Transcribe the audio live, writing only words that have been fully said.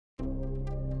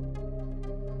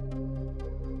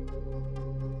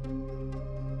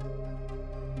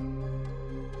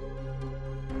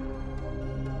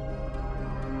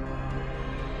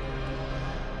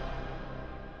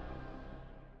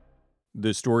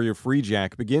The story of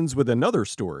Freejack begins with another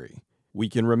story. We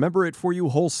Can Remember It For You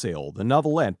Wholesale, the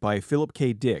novelette by Philip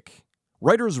K. Dick.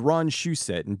 Writers Ron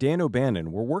Shusett and Dan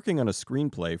O'Bannon were working on a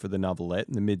screenplay for the novelette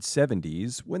in the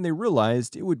mid-70s when they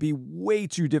realized it would be way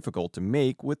too difficult to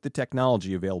make with the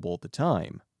technology available at the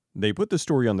time. They put the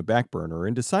story on the back burner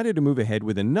and decided to move ahead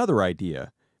with another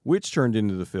idea, which turned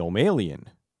into the film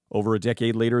Alien. Over a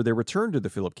decade later, they returned to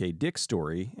the Philip K. Dick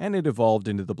story, and it evolved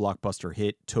into the blockbuster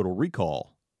hit Total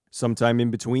Recall. Sometime in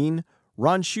between,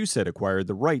 Ron Shusett acquired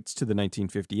the rights to the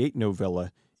 1958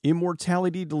 novella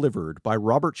Immortality Delivered by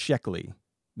Robert Sheckley.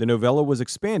 The novella was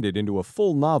expanded into a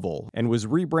full novel and was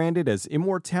rebranded as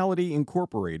Immortality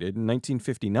Incorporated in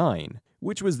 1959,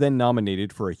 which was then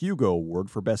nominated for a Hugo Award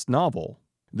for Best Novel.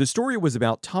 The story was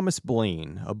about Thomas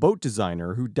Blaine, a boat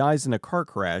designer who dies in a car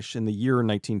crash in the year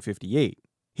 1958.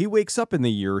 He wakes up in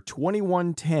the year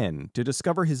 2110 to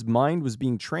discover his mind was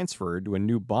being transferred to a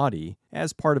new body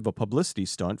as part of a publicity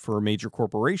stunt for a major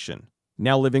corporation.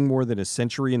 Now living more than a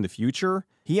century in the future,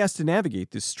 he has to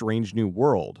navigate this strange new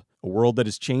world, a world that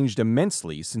has changed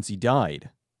immensely since he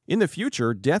died. In the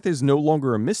future, death is no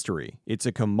longer a mystery, it's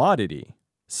a commodity.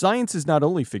 Science has not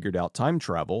only figured out time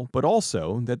travel, but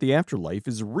also that the afterlife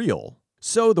is real.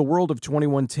 So the world of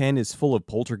 2110 is full of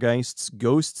poltergeists,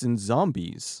 ghosts, and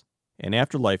zombies. An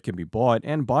afterlife can be bought,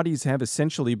 and bodies have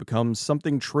essentially become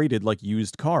something traded like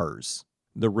used cars.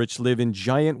 The rich live in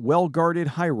giant, well-guarded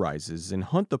high-rises and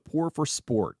hunt the poor for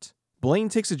sport. Blaine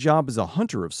takes a job as a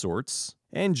hunter of sorts,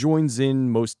 and joins in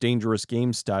most dangerous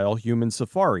game-style human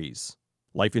safaris.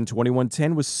 Life in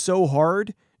 2110 was so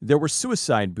hard, there were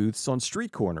suicide booths on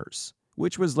street corners,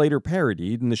 which was later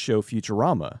parodied in the show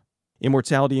Futurama.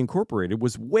 Immortality Incorporated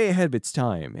was way ahead of its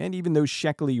time, and even though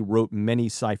Sheckley wrote many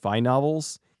sci-fi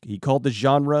novels, he called the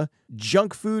genre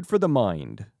junk food for the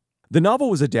mind. The novel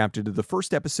was adapted to the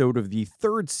first episode of the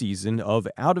third season of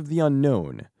Out of the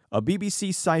Unknown, a BBC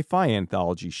sci-fi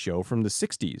anthology show from the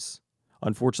 60s.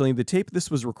 Unfortunately, the tape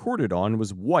this was recorded on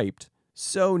was wiped,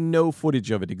 so no footage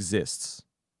of it exists.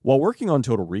 While working on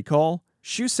Total Recall,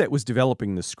 Shusett was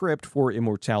developing the script for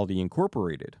Immortality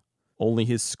Incorporated. Only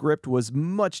his script was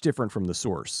much different from the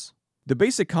source. The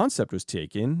basic concept was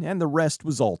taken, and the rest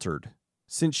was altered.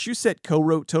 Since Shusett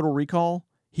co-wrote Total Recall,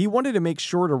 he wanted to make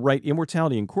sure to write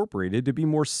Immortality Incorporated to be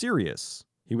more serious.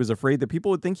 He was afraid that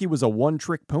people would think he was a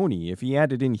one-trick pony if he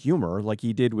added in humor like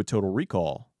he did with Total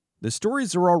Recall. The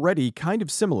stories are already kind of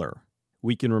similar.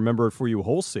 We Can Remember It For You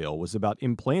Wholesale was about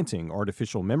implanting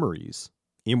artificial memories.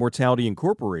 Immortality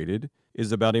Incorporated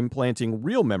is about implanting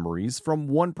real memories from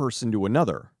one person to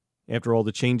another. After all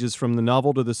the changes from the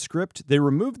novel to the script, they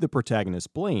removed the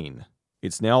protagonist Blaine.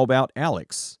 It's now about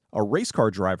Alex, a race car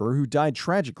driver who died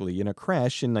tragically in a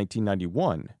crash in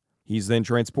 1991. He's then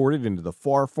transported into the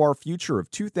far, far future of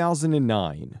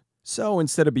 2009. So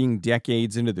instead of being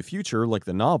decades into the future like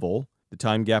the novel, the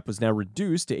time gap was now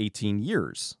reduced to 18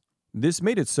 years. This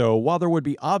made it so while there would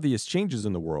be obvious changes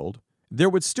in the world, there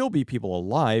would still be people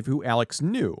alive who Alex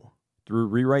knew. Through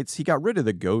rewrites, he got rid of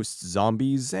the ghosts,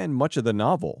 zombies, and much of the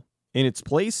novel. In its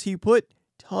place, he put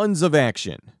tons of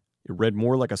action. It read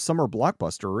more like a summer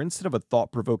blockbuster instead of a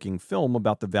thought-provoking film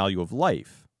about the value of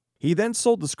life. He then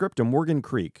sold the script to Morgan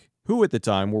Creek, who at the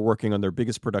time were working on their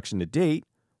biggest production to date,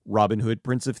 Robin Hood,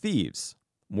 Prince of Thieves.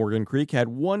 Morgan Creek had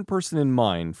one person in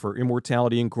mind for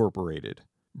Immortality Incorporated,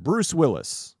 Bruce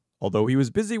Willis, although he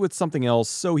was busy with something else,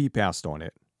 so he passed on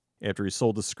it. After he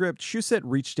sold the script, Shusett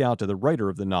reached out to the writer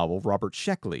of the novel, Robert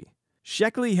Sheckley.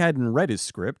 Sheckley hadn't read his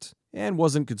script, and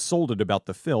wasn't consulted about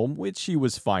the film, which he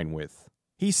was fine with.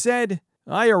 He said,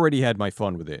 "I already had my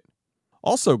fun with it."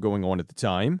 Also going on at the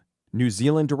time, New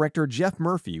Zealand director Geoff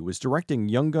Murphy was directing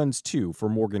Young Guns 2 for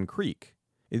Morgan Creek.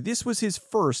 This was his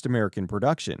first American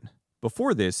production.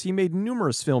 Before this, he made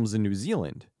numerous films in New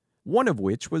Zealand, one of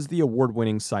which was the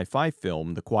award-winning sci-fi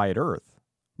film The Quiet Earth.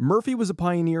 Murphy was a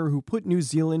pioneer who put New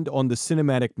Zealand on the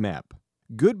cinematic map.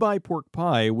 Goodbye Pork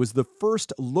Pie was the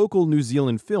first local New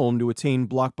Zealand film to attain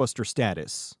blockbuster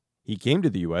status. He came to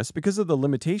the US because of the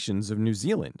limitations of New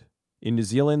Zealand. In New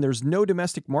Zealand, there's no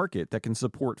domestic market that can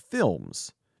support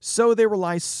films, so they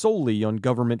rely solely on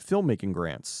government filmmaking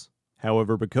grants.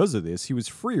 However, because of this, he was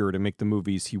freer to make the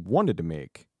movies he wanted to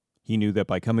make. He knew that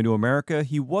by coming to America,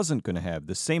 he wasn't going to have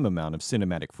the same amount of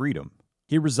cinematic freedom.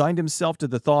 He resigned himself to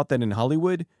the thought that in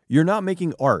Hollywood, you're not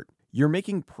making art, you're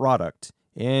making product,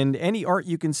 and any art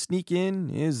you can sneak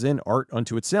in is an art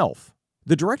unto itself.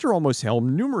 The director almost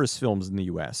helmed numerous films in the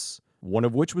US, one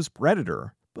of which was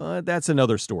Predator, but that's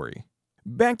another story.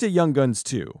 Back to Young Guns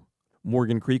 2.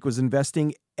 Morgan Creek was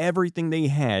investing everything they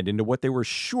had into what they were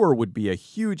sure would be a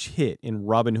huge hit in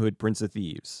Robin Hood, Prince of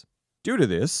Thieves. Due to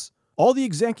this, All the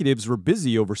executives were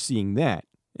busy overseeing that,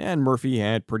 and Murphy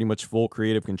had pretty much full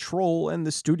creative control, and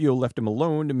the studio left him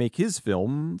alone to make his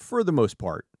film for the most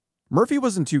part. Murphy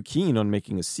wasn't too keen on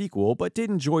making a sequel, but did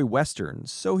enjoy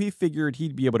westerns, so he figured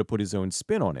he'd be able to put his own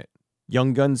spin on it.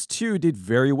 Young Guns 2 did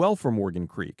very well for Morgan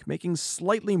Creek, making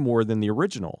slightly more than the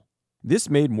original.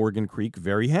 This made Morgan Creek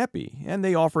very happy, and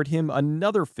they offered him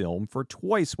another film for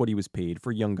twice what he was paid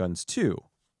for Young Guns 2.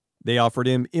 They offered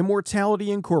him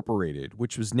Immortality Incorporated,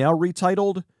 which was now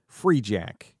retitled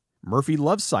Freejack. Murphy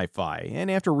loves sci-fi, and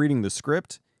after reading the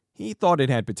script, he thought it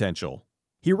had potential.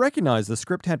 He recognized the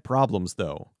script had problems,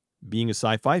 though. Being a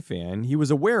sci-fi fan, he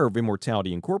was aware of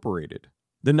Immortality Incorporated.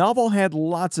 The novel had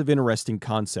lots of interesting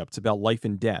concepts about life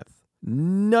and death.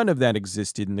 None of that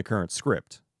existed in the current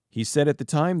script. He said at the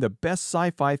time the best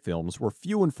sci-fi films were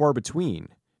few and far between.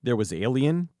 There was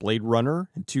Alien, Blade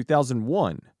Runner, and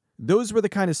 2001. Those were the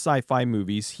kind of sci-fi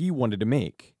movies he wanted to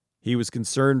make. He was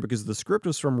concerned because the script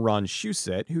was from Ron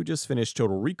Shusett, who just finished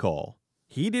Total Recall.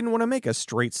 He didn't want to make a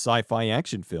straight sci-fi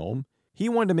action film. He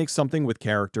wanted to make something with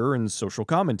character and social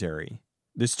commentary.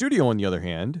 The studio, on the other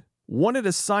hand, wanted a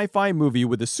sci-fi movie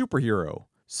with a superhero,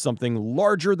 something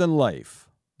larger than life.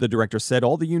 The director said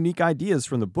all the unique ideas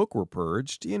from the book were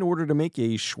purged in order to make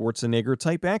a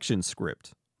Schwarzenegger-type action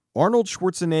script. Arnold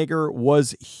Schwarzenegger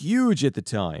was huge at the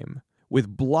time,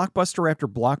 with blockbuster after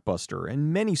blockbuster,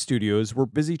 and many studios were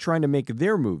busy trying to make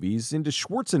their movies into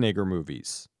Schwarzenegger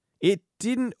movies. It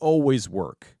didn't always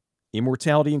work.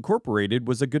 Immortality Incorporated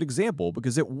was a good example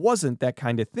because it wasn't that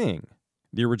kind of thing.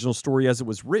 The original story as it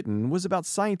was written was about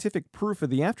scientific proof of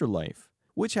the afterlife,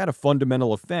 which had a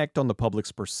fundamental effect on the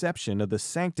public's perception of the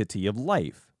sanctity of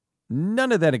life.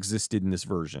 None of that existed in this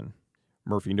version.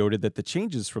 Murphy noted that the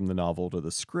changes from the novel to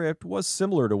the script was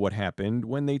similar to what happened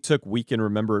when they took We Can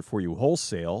Remember It For You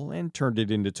wholesale and turned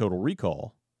it into Total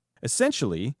Recall.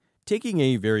 Essentially, taking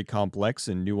a very complex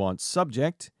and nuanced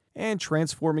subject and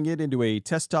transforming it into a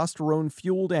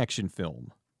testosterone-fueled action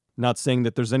film. Not saying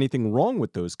that there's anything wrong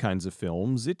with those kinds of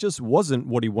films, it just wasn't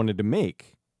what he wanted to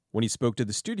make. When he spoke to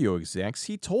the studio execs,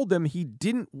 he told them he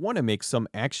didn't want to make some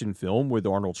action film with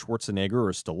Arnold Schwarzenegger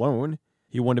or Stallone.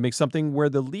 He wanted to make something where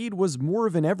the lead was more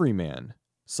of an everyman,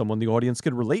 someone the audience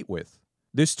could relate with.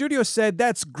 The studio said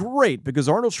that's great because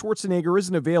Arnold Schwarzenegger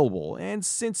isn't available, and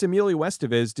since Emilio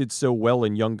Estevez did so well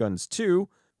in Young Guns 2,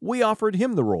 we offered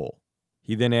him the role.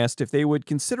 He then asked if they would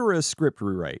consider a script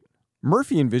rewrite.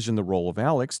 Murphy envisioned the role of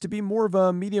Alex to be more of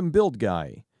a medium-build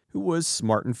guy, who was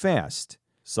smart and fast,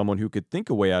 someone who could think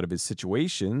a way out of his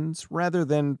situations rather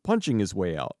than punching his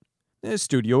way out. The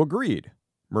studio agreed.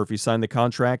 Murphy signed the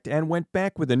contract and went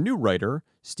back with a new writer,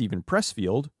 Stephen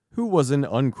Pressfield, who was an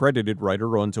uncredited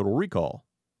writer on Total Recall.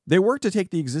 They worked to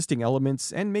take the existing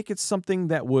elements and make it something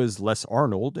that was less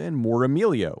Arnold and more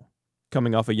Emilio.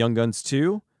 Coming off of Young Guns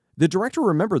 2, the director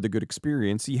remembered the good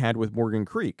experience he had with Morgan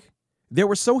Creek. They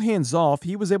were so hands-off,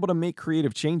 he was able to make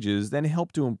creative changes that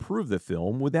helped to improve the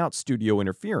film without studio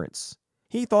interference.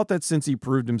 He thought that since he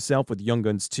proved himself with Young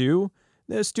Guns 2,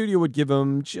 the studio would give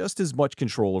him just as much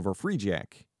control over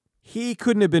Freejack. He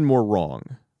couldn't have been more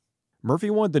wrong. Murphy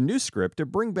wanted the new script to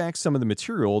bring back some of the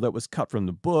material that was cut from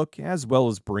the book, as well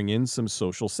as bring in some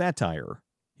social satire.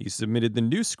 He submitted the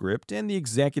new script, and the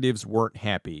executives weren't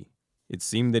happy. It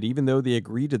seemed that even though they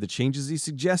agreed to the changes he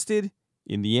suggested,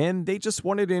 in the end, they just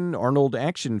wanted an Arnold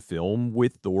action film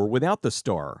with or without the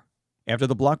star. After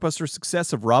the blockbuster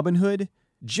success of Robin Hood,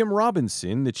 Jim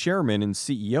Robinson, the chairman and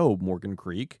CEO of Morgan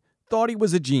Creek, thought he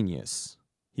was a genius.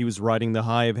 He was riding the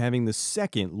high of having the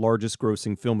second largest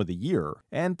grossing film of the year,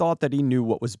 and thought that he knew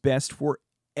what was best for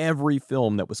every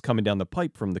film that was coming down the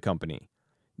pipe from the company.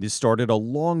 This started a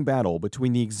long battle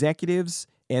between the executives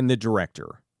and the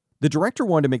director. The director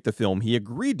wanted to make the film he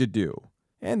agreed to do,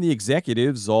 and the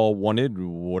executives all wanted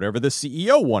whatever the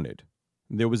CEO wanted.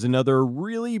 There was another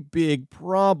really big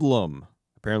problem.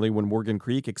 Apparently, when Morgan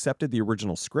Creek accepted the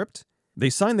original script, they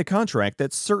signed the contract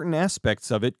that certain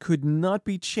aspects of it could not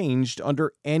be changed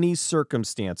under any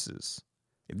circumstances.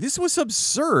 This was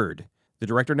absurd. The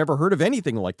director never heard of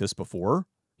anything like this before.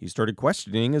 He started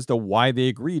questioning as to why they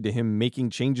agreed to him making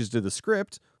changes to the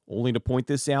script, only to point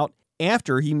this out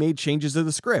after he made changes to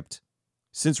the script.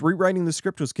 Since rewriting the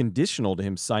script was conditional to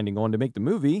him signing on to make the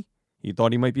movie, he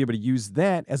thought he might be able to use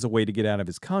that as a way to get out of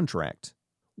his contract.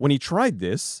 When he tried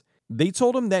this, they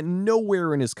told him that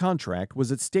nowhere in his contract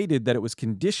was it stated that it was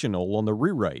conditional on the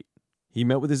rewrite. He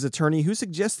met with his attorney, who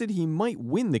suggested he might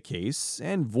win the case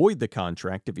and void the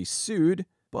contract if he sued,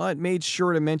 but made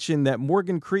sure to mention that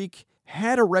Morgan Creek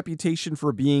had a reputation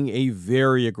for being a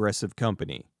very aggressive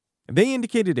company. They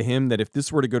indicated to him that if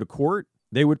this were to go to court,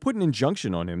 They would put an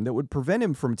injunction on him that would prevent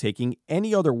him from taking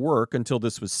any other work until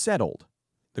this was settled.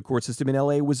 The court system in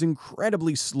LA was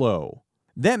incredibly slow.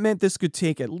 That meant this could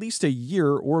take at least a year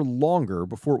or longer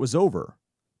before it was over.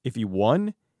 If he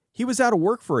won, he was out of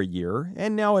work for a year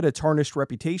and now had a tarnished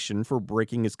reputation for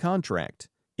breaking his contract.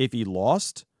 If he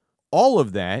lost, all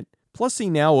of that, plus he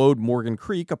now owed Morgan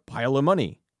Creek a pile of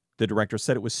money. The director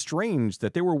said it was strange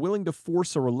that they were willing to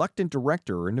force a reluctant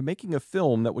director into making a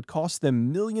film that would cost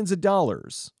them millions of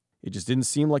dollars. It just didn't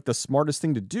seem like the smartest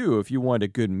thing to do if you wanted a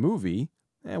good movie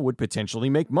and would potentially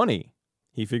make money.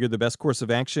 He figured the best course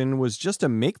of action was just to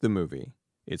make the movie.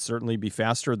 It'd certainly be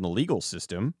faster than the legal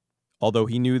system, although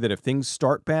he knew that if things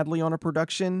start badly on a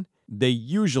production, they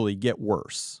usually get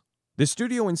worse. The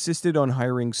studio insisted on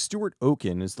hiring Stuart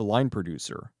Oken as the line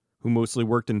producer, who mostly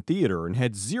worked in theater and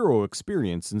had zero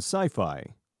experience in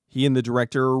sci-fi. He and the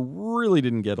director really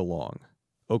didn't get along.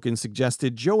 Oken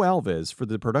suggested Joe Alves for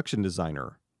the production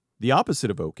designer. The opposite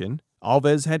of Oken,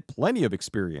 Alves had plenty of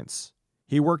experience.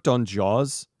 He worked on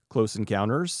Jaws, Close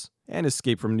Encounters, and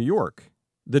Escape from New York.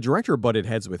 The director butted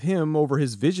heads with him over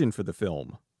his vision for the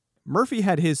film. Murphy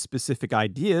had his specific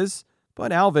ideas,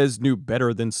 but Alves knew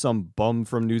better than some bum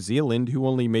from New Zealand who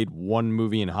only made one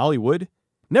movie in Hollywood.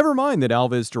 Never mind that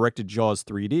Alves directed Jaws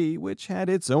 3D, which had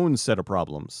its own set of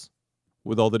problems.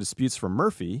 With all the disputes from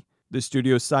Murphy, the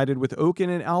studio sided with Oken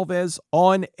and Alves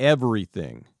on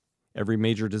everything. Every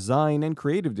major design and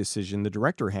creative decision the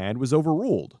director had was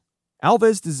overruled.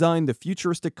 Alves designed the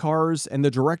futuristic cars, and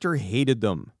the director hated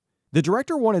them. The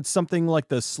director wanted something like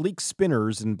the sleek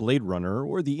spinners in Blade Runner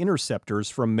or the interceptors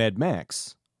from Mad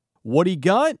Max. What he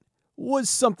got was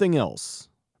something else.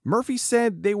 Murphy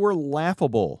said they were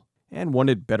laughable and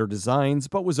wanted better designs,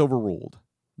 but was overruled.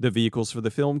 The vehicles for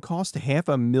the film cost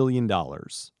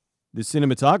 $500,000. The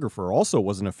cinematographer also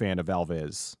wasn't a fan of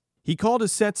Alves. He called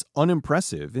his sets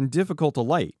unimpressive and difficult to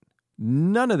light.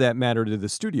 None of that mattered to the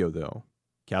studio, though.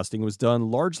 Casting was done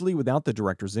largely without the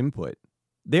director's input.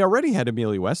 They already had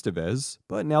Emilio Estevez,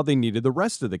 but now they needed the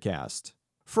rest of the cast.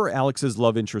 For Alex's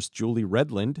love interest Julie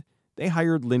Redland, they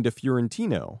hired Linda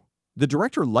Fiorentino. The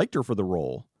director liked her for the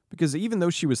role, because even though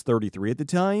she was 33 at the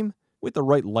time, with the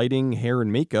right lighting, hair,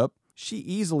 and makeup, she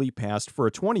easily passed for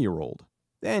a 20-year-old.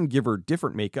 Then give her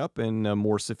different makeup and a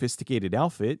more sophisticated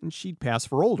outfit, and she'd pass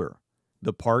for older.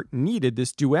 The part needed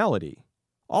this duality.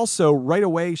 Also, right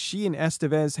away, she and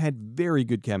Estevez had very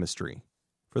good chemistry.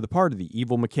 For the part of the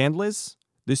evil McCandless,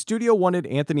 the studio wanted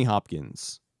Anthony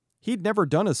Hopkins. He'd never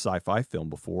done a sci-fi film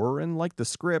before and liked the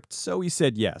script, so he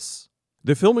said yes.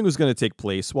 The filming was going to take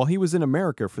place while he was in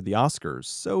America for the Oscars,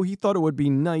 so he thought it would be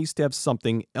nice to have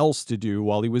something else to do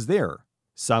while he was there.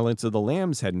 Silence of the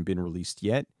Lambs hadn't been released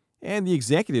yet, and the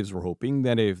executives were hoping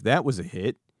that if that was a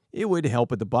hit, it would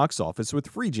help at the box office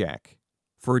with Freejack.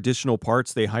 For additional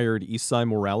parts, they hired Esai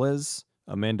Morales,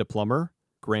 Amanda Plummer,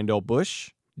 Grandel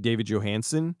Bush, David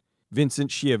Johansen, Vincent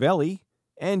Schiavelli,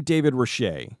 and David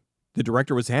Roche. The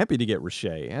director was happy to get Roche,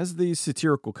 as the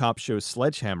satirical cop show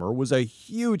Sledgehammer was a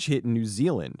huge hit in New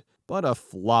Zealand, but a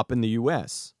flop in the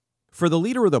US. For the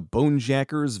leader of the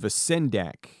Bonejackers,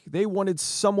 Visendak, they wanted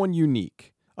someone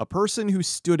unique, a person who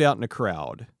stood out in a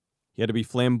crowd. He had to be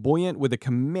flamboyant with a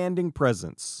commanding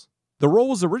presence. The role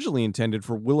was originally intended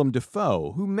for Willem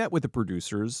Dafoe, who met with the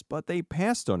producers, but they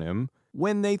passed on him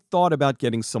when they thought about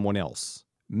getting someone else.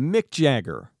 Mick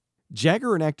Jagger.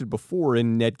 Jagger had acted before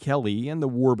in Ned Kelly and The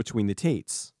War Between the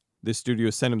Tates. The studio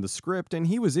sent him the script and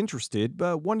he was interested,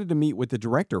 but wanted to meet with the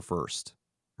director first.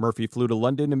 Murphy flew to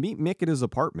London to meet Mick at his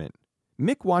apartment.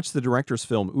 Mick watched the director's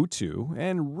film Utu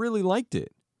and really liked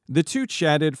it. The two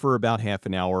chatted for about half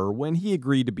an hour when he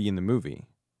agreed to be in the movie.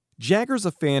 Jagger's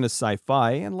a fan of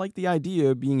sci-fi and liked the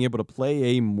idea of being able to play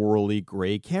a morally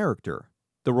gray character.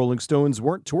 The Rolling Stones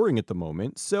weren't touring at the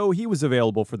moment, so he was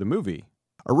available for the movie.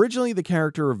 Originally, the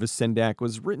character of Visendak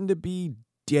was written to be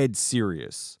dead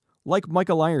serious, like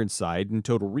Michael Ironside in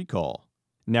Total Recall.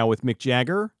 Now with Mick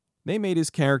Jagger, they made his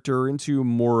character into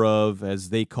more of, as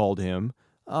they called him,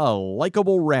 a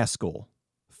likable rascal.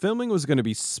 Filming was going to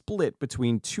be split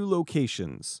between two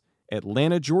locations,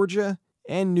 Atlanta, Georgia,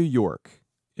 and New York.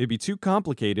 It'd be too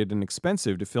complicated and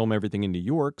expensive to film everything in New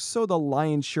York, so the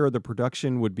lion's share of the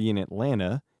production would be in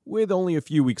Atlanta, with only a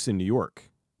few weeks in New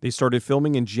York. They started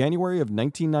filming in January of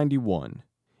 1991.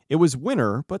 It was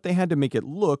winter, but they had to make it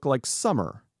look like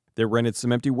summer. They rented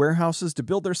some empty warehouses to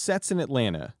build their sets in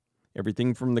Atlanta.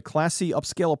 Everything from the classy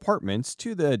upscale apartments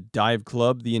to the dive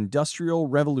club, the Industrial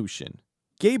Revolution.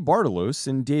 Gabe Bartalos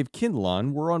and Dave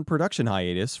Kindlon were on production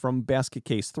hiatus from Basket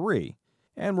Case 3,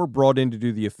 and were brought in to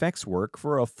do the effects work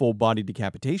for a full-body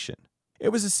decapitation. It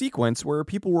was a sequence where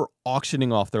people were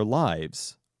auctioning off their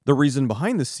lives. The reason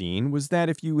behind the scene was that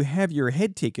if you have your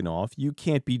head taken off, you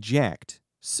can't be jacked.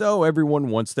 So everyone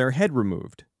wants their head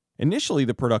removed. Initially,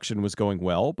 the production was going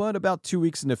well, but about 2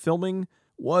 weeks into filming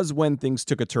was when things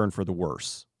took a turn for the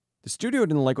worse. The studio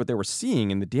didn't like what they were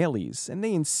seeing in the dailies, and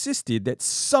they insisted that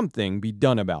something be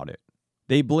done about it.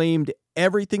 They blamed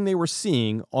everything they were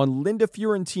seeing on Linda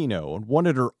Fiorentino and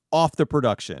wanted her off the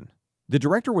production. The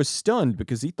director was stunned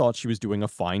because he thought she was doing a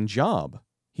fine job.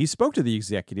 He spoke to the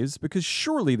executives because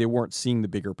surely they weren't seeing the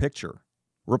bigger picture.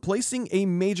 Replacing a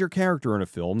major character in a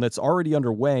film that's already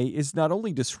underway is not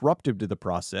only disruptive to the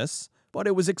process, but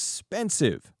it was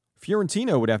expensive.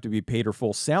 Fiorentino would have to be paid her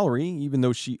full salary, even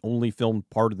though she only filmed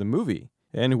part of the movie,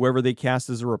 and whoever they cast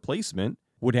as a replacement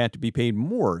would have to be paid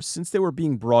more since they were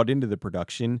being brought into the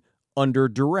production under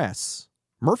duress.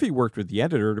 Murphy worked with the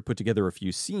editor to put together a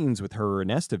few scenes with her and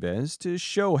Estevez to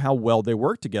show how well they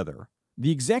worked together.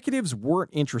 The executives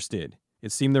weren't interested.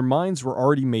 It seemed their minds were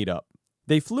already made up.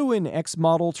 They flew in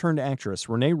ex-model turned actress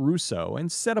Renee Russo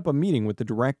and set up a meeting with the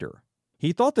director.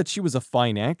 He thought that she was a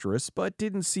fine actress, but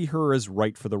didn't see her as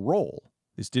right for the role.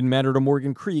 This didn't matter to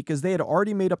Morgan Creek, as they had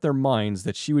already made up their minds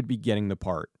that she would be getting the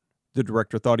part. The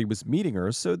director thought he was meeting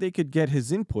her so they could get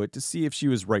his input to see if she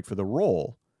was right for the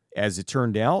role. As it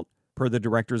turned out, per the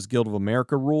Directors Guild of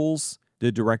America rules,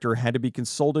 the director had to be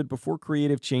consulted before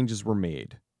creative changes were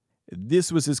made.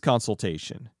 This was his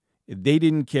consultation. They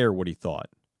didn't care what he thought.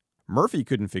 Murphy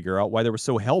couldn't figure out why they were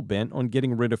so hell-bent on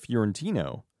getting rid of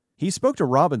Fiorentino. He spoke to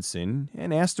Robinson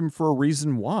and asked him for a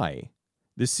reason why.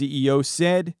 The CEO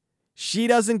said, "She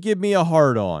doesn't give me a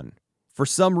hard-on." For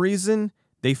some reason,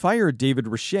 they fired David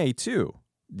Richet too.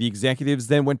 The executives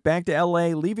then went back to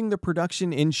LA, leaving the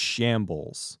production in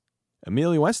shambles.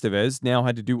 Emilio Estevez now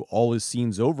had to do all his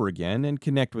scenes over again and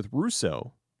connect with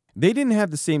Russo. They didn't have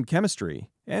the same chemistry,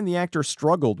 and the actor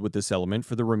struggled with this element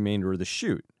for the remainder of the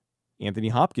shoot. Anthony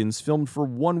Hopkins filmed for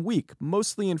 1 week,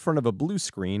 mostly in front of a blue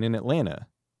screen in Atlanta.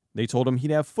 They told him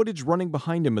he'd have footage running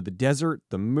behind him of the desert,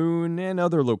 the moon, and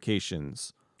other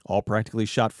locations. All practically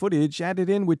shot footage added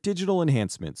in with digital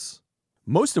enhancements.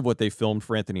 Most of what they filmed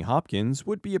for Anthony Hopkins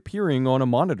would be appearing on a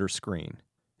monitor screen.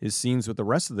 His scenes with the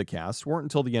rest of the cast weren't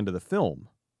until the end of the film.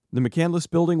 The McCandless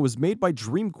building was made by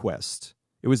DreamQuest.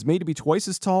 It was made to be twice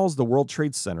as tall as the World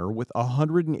Trade Center with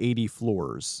 180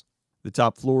 floors. The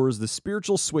top floor is the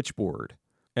spiritual switchboard,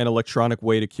 an electronic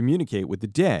way to communicate with the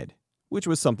dead, which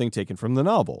was something taken from the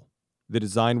novel. The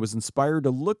design was inspired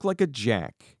to look like a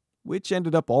jack, which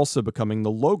ended up also becoming the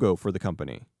logo for the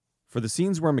company. For the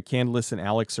scenes where McCandless and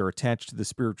Alex are attached to the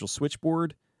spiritual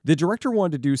switchboard, the director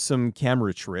wanted to do some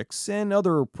camera tricks and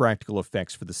other practical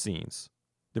effects for the scenes.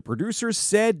 The producers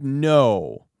said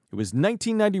no. It was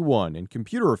 1991 and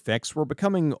computer effects were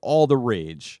becoming all the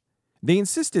rage. They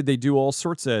insisted they do all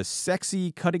sorts of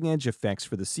sexy, cutting-edge effects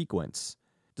for the sequence.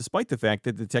 Despite the fact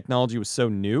that the technology was so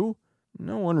new,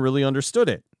 no one really understood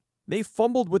it. They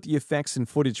fumbled with the effects and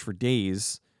footage for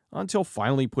days, until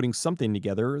finally putting something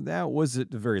together that was,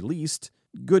 at the very least,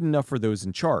 good enough for those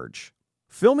in charge.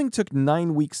 Filming took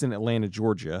 9 weeks in Atlanta,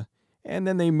 Georgia, and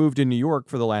then they moved to New York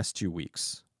for the last 2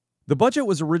 weeks. The budget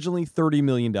was originally $30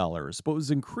 million, but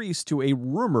was increased to a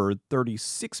rumored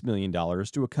 $36 million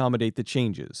to accommodate the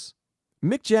changes.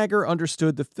 Mick Jagger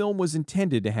understood the film was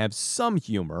intended to have some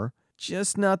humor,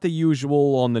 just not the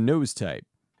usual on-the-nose type.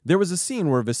 There was a scene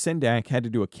where Vasendak had to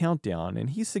do a countdown, and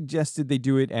he suggested they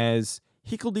do it as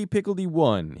Hickledy-Pickledy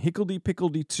 1,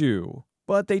 Hickledy-Pickledy 2,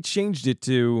 but they changed it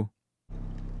to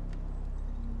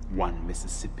 1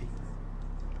 Mississippi,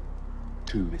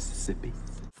 2 Mississippi.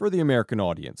 For the American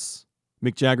audience.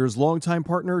 Mick Jagger's longtime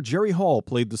partner, Jerry Hall,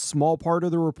 played the small part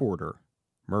of the reporter.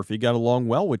 Murphy got along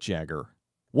well with Jagger.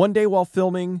 One day while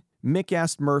filming, Mick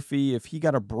asked Murphy if he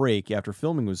got a break after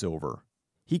filming was over.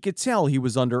 He could tell he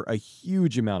was under a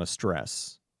huge amount of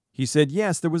stress. He said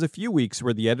yes, there was a few weeks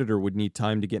where the editor would need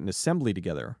time to get an assembly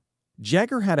together.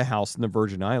 Jagger had a house in the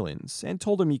Virgin Islands and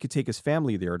told him he could take his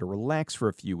family there to relax for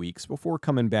a few weeks before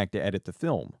coming back to edit the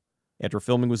film. After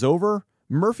filming was over,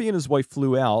 Murphy and his wife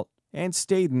flew out and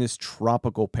stayed in this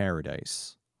tropical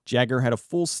paradise. Jagger had a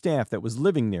full staff that was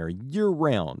living there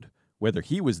year-round, whether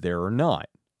he was there or not.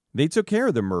 They took care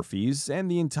of the Murphys,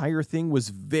 and the entire thing was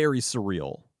very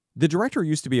surreal. The director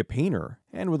used to be a painter,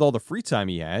 and with all the free time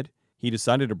he had, he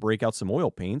decided to break out some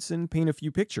oil paints and paint a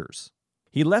few pictures.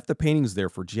 He left the paintings there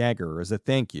for Jagger as a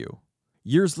thank you.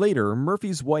 Years later,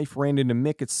 Murphy's wife ran into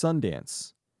Mick at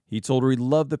Sundance. He told her he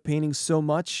loved the paintings so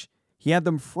much, he had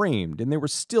them framed and they were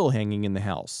still hanging in the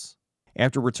house.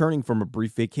 After returning from a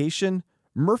brief vacation,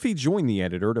 Murphy joined the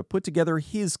editor to put together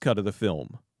his cut of the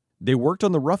film. They worked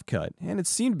on the rough cut, and it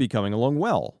seemed to be coming along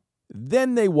well.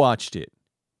 Then they watched it.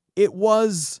 It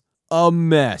was a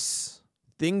mess.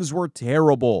 Things were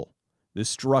terrible. The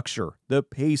structure, the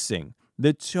pacing,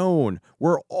 the tone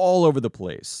were all over the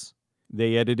place.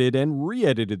 They edited and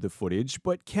re-edited the footage,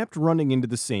 but kept running into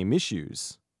the same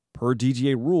issues. Per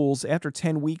DGA rules, after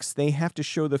 10 weeks, they have to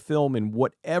show the film in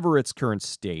whatever its current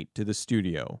state to the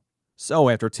studio. So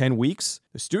after 10 weeks,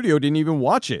 the studio didn't even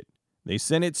watch it. They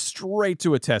sent it straight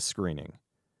to a test screening.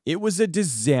 It was a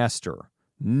disaster.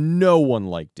 No one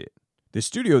liked it. The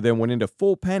studio then went into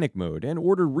full panic mode and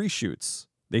ordered reshoots.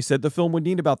 They said the film would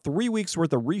need about 3 weeks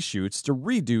worth of reshoots to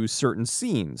redo certain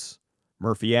scenes.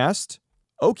 Murphy asked,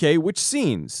 "Okay, which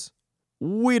scenes?"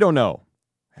 "We don't know."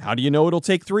 "How do you know it'll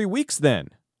take 3 weeks then?"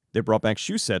 They brought back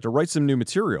Shusett to write some new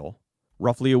material.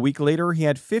 Roughly a week later, he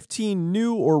had 15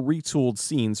 new or retooled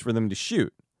scenes for them to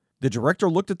shoot. The director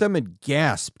looked at them and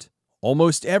gasped.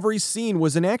 Almost every scene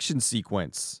was an action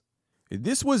sequence.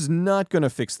 This was not going to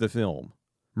fix the film.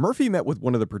 Murphy met with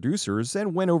one of the producers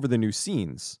and went over the new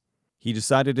scenes. He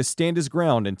decided to stand his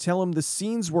ground and tell him the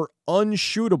scenes were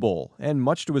unshootable, and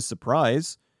much to his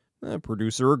surprise, the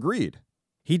producer agreed.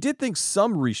 He did think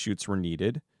some reshoots were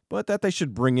needed, but that they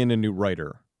should bring in a new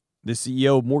writer. The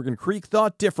CEO of Morgan Creek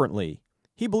thought differently.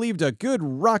 He believed a good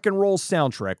rock and roll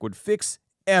soundtrack would fix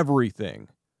everything.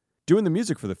 Doing the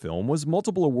music for the film was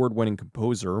multiple award-winning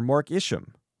composer Mark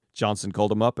Isham. Johnson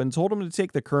called him up and told him to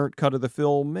take the current cut of the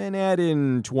film and add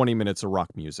in 20 minutes of rock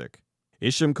music.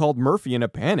 Isham called Murphy in a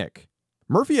panic.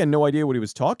 Murphy had no idea what he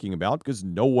was talking about because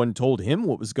no one told him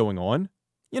what was going on.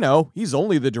 You know, he's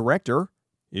only the director.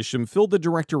 Isham filled the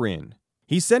director in.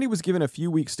 He said he was given a few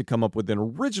weeks to come up with an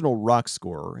original rock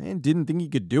score and didn't think he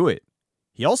could do it.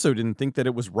 He also didn't think that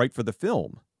it was right for the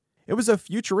film. It was a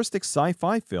futuristic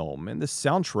sci-fi film, and the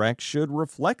soundtrack should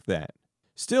reflect that.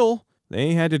 Still,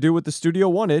 they had to do what the studio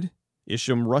wanted.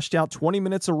 Isham rushed out 20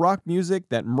 minutes of rock music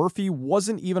that Murphy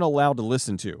wasn't even allowed to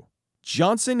listen to.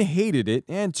 Johnson hated it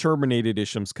and terminated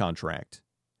Isham's contract.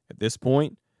 At this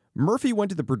point, Murphy went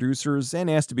to the producers and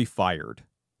asked to be fired.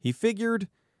 He figured,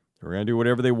 they're going to do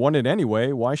whatever they wanted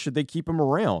anyway, why should they keep him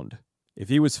around? If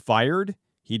he was fired,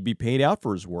 he'd be paid out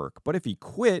for his work, but if he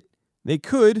quit, they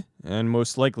could, and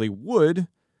most likely would,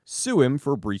 sue him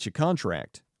for breach of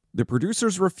contract. The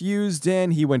producers refused,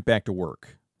 and he went back to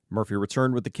work. Murphy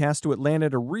returned with the cast to Atlanta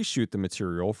to reshoot the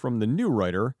material from the new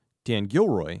writer, Dan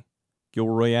Gilroy.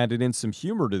 Gilroy added in some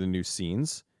humor to the new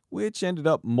scenes, which ended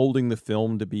up molding the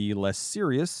film to be less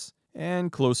serious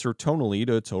and closer tonally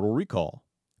to Total Recall.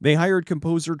 They hired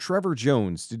composer Trevor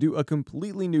Jones to do a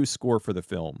completely new score for the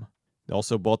film. They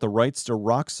also bought the rights to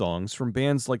rock songs from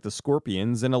bands like the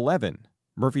Scorpions and Eleven.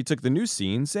 Murphy took the new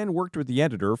scenes and worked with the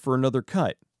editor for another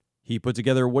cut. He put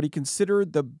together what he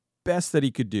considered the best that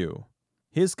he could do.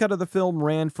 His cut of the film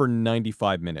ran for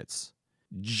 95 minutes.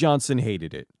 Johnson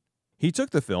hated it. He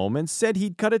took the film and said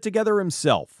he'd cut it together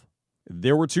himself.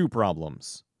 There were two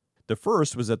problems. The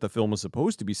first was that the film was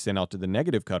supposed to be sent out to the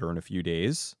negative cutter in a few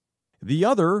days. The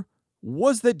other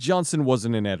was that Johnson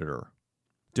wasn't an editor.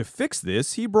 To fix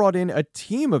this, he brought in a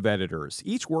team of editors,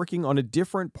 each working on a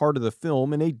different part of the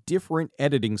film in a different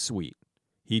editing suite.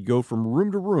 He'd go from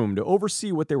room to room to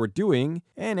oversee what they were doing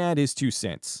and add his 2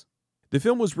 cents. The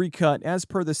film was recut as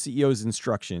per the CEO's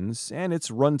instructions, and its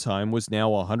runtime was now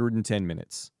 110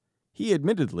 minutes. He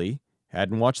admittedly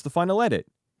hadn't watched the final edit.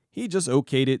 He just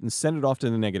okayed it and sent it off to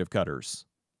the negative cutters.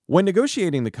 When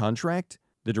negotiating the contract,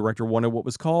 the director wanted what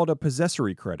was called a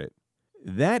possessory credit.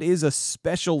 That is a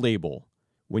special label.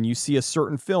 When you see a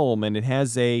certain film and it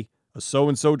has a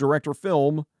so-and-so director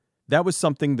film, that was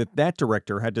something that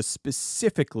director had to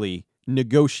specifically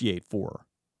negotiate for.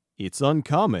 It's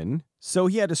uncommon, so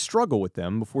he had to struggle with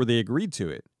them before they agreed to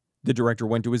it. The director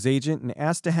went to his agent and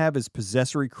asked to have his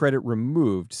possessory credit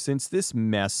removed since this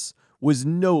mess was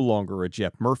no longer a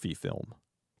Geoff Murphy film.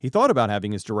 He thought about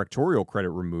having his directorial credit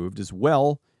removed as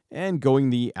well and going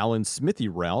the Alan Smithy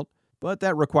route, but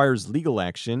that requires legal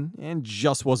action and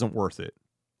just wasn't worth it.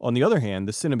 On the other hand,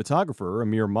 the cinematographer,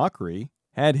 Amir Makri,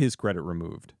 had his credit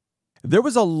removed. There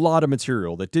was a lot of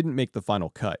material that didn't make the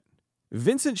final cut.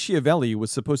 Vincent Schiavelli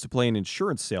was supposed to play an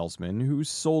insurance salesman who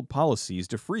sold policies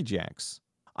to Freejacks.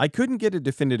 I couldn't get a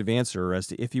definitive answer as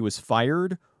to if he was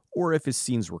fired or if his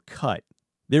scenes were cut.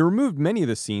 They removed many of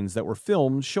the scenes that were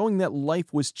filmed, showing that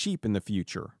life was cheap in the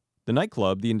future. The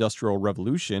nightclub, the Industrial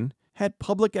Revolution, had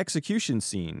public execution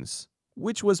scenes,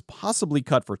 which was possibly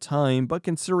cut for time, but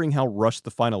considering how rushed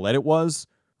the final edit was,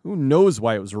 who knows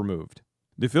why it was removed.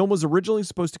 The film was originally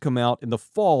supposed to come out in the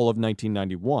fall of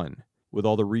 1991. With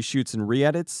all the reshoots and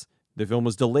re-edits, the film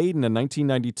was delayed into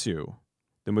 1992.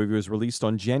 The movie was released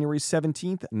on January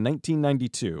 17th,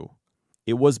 1992.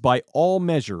 It was by all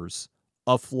measures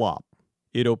a flop.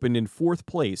 It opened in 4th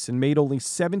place and made only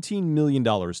 $17 million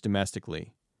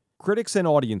domestically. Critics and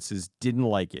audiences didn't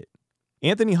like it.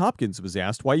 Anthony Hopkins was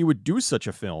asked why he would do such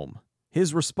a film.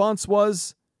 His response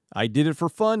was, "I did it for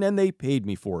fun and they paid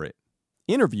me for it."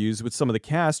 Interviews with some of the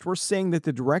cast were saying that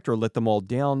the director let them all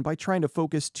down by trying to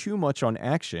focus too much on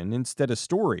action instead of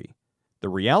story. The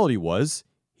reality was,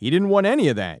 he didn't want any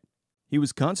of that. He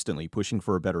was constantly pushing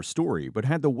for a better story, but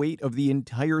had the weight of the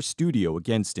entire studio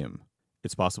against him.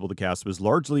 It's possible the cast was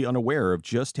largely unaware of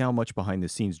just how much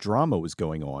behind-the-scenes drama was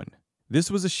going on.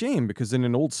 This was a shame because in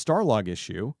an old Starlog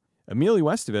issue, Emilio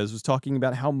Estevez was talking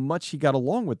about how much he got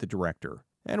along with the director,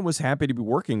 and was happy to be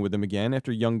working with him again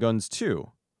after Young Guns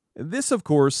 2. This, of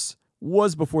course,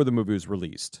 was before the movie was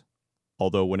released.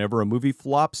 Although whenever a movie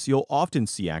flops, you'll often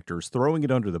see actors throwing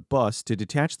it under the bus to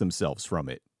detach themselves from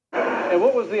it. And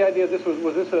what was the idea?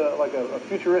 Was this like a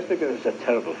futuristic? It's a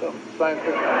terrible film. Science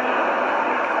fiction.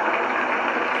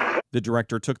 The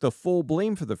director took the full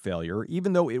blame for the failure,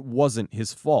 even though it wasn't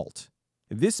his fault.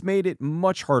 This made it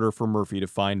much harder for Murphy to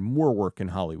find more work in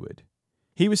Hollywood.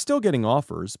 He was still getting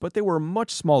offers, but they were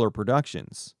much smaller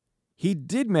productions. He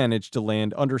did manage to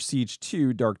land Under Siege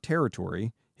 2: Dark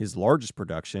Territory, his largest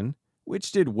production,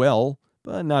 which did well,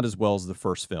 but not as well as the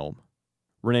first film.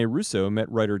 Rene Russo met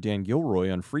writer Dan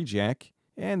Gilroy on Freejack,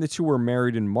 and the two were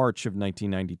married in March of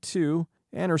 1992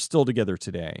 and are still together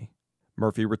today.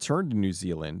 Murphy returned to New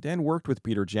Zealand and worked with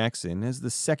Peter Jackson as the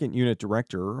second unit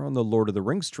director on the Lord of the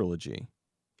Rings trilogy.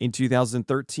 In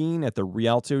 2013, at the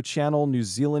Rialto Channel New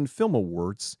Zealand Film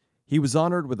Awards, he was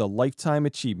honored with a Lifetime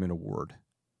Achievement Award.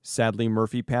 Sadly,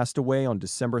 Murphy passed away on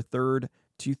December 3,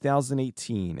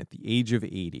 2018, at the age of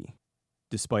 80.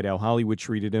 Despite how Hollywood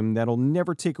treated him, that'll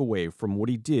never take away from what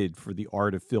he did for the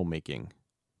art of filmmaking.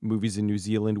 Movies in New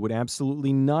Zealand would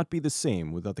absolutely not be the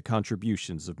same without the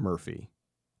contributions of Murphy.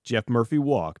 Geoff Murphy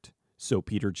walked, so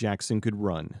Peter Jackson could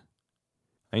run.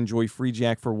 I enjoy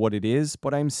Freejack for what it is,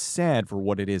 but I'm sad for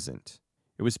what it isn't.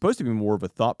 It was supposed to be more of a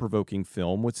thought-provoking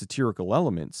film with satirical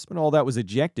elements, but all that was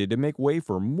ejected to make way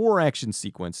for more action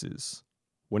sequences.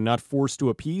 When not forced to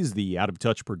appease the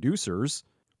out-of-touch producers,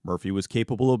 Murphy was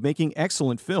capable of making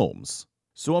excellent films,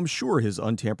 so I'm sure his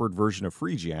untampered version of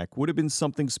Freejack would have been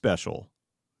something special.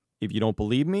 If you don't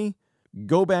believe me,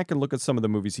 go back and look at some of the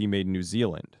movies he made in New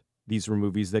Zealand. These were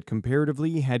movies that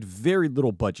comparatively had very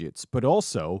little budgets, but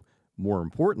also, more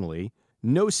importantly,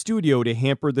 no studio to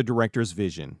hamper the director's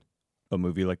vision. A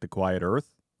movie like The Quiet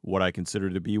Earth, what I consider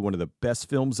to be one of the best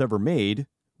films ever made,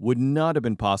 would not have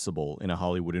been possible in a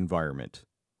Hollywood environment.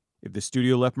 If the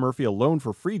studio left Murphy alone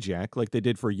for Freejack like they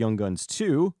did for Young Guns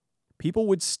 2, people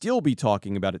would still be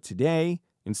talking about it today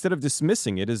instead of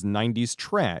dismissing it as 90s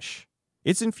trash.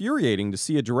 It's infuriating to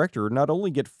see a director not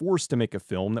only get forced to make a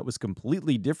film that was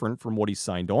completely different from what he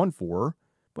signed on for,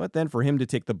 but then for him to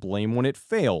take the blame when it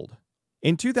failed.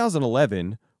 In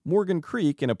 2011, Morgan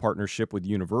Creek, in a partnership with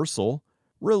Universal,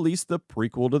 released the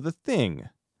prequel to The Thing.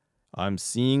 I'm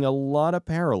seeing a lot of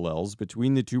parallels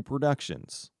between the two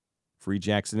productions.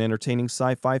 Freejack's an entertaining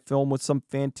sci-fi film with some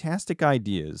fantastic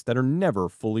ideas that are never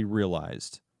fully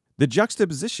realized. The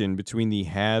juxtaposition between the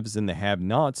haves and the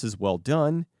have-nots is well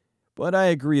done, but I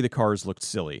agree the cars looked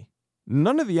silly.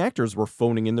 None of the actors were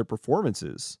phoning in their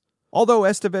performances, although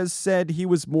Estevez said he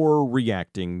was more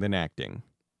reacting than acting.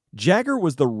 Jagger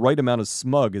was the right amount of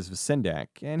smug as Visendak,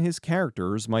 and his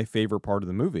character is my favorite part of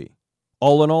the movie.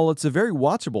 All in all, it's a very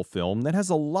watchable film that has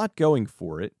a lot going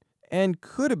for it, and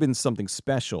could have been something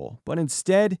special, but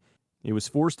instead, it was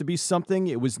forced to be something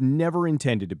it was never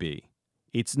intended to be.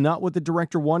 It's not what the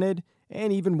director wanted,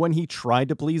 and even when he tried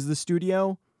to please the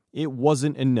studio, it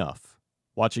wasn't enough.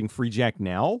 Watching Freejack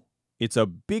now, it's a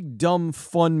big, dumb,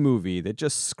 fun movie that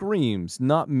just screams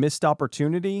not missed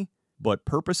opportunity, but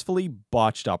purposefully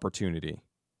botched opportunity.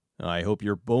 I hope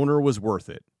your boner was worth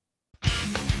it.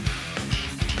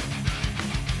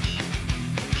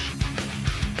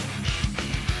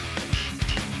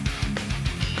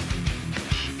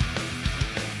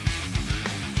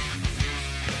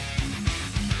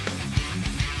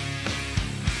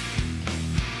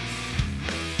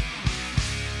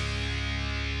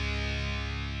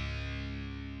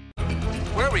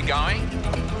 Where are we going?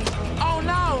 Oh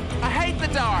no! I hate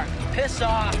the dark! Piss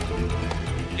off!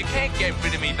 You can't get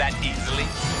rid of me that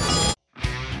easily.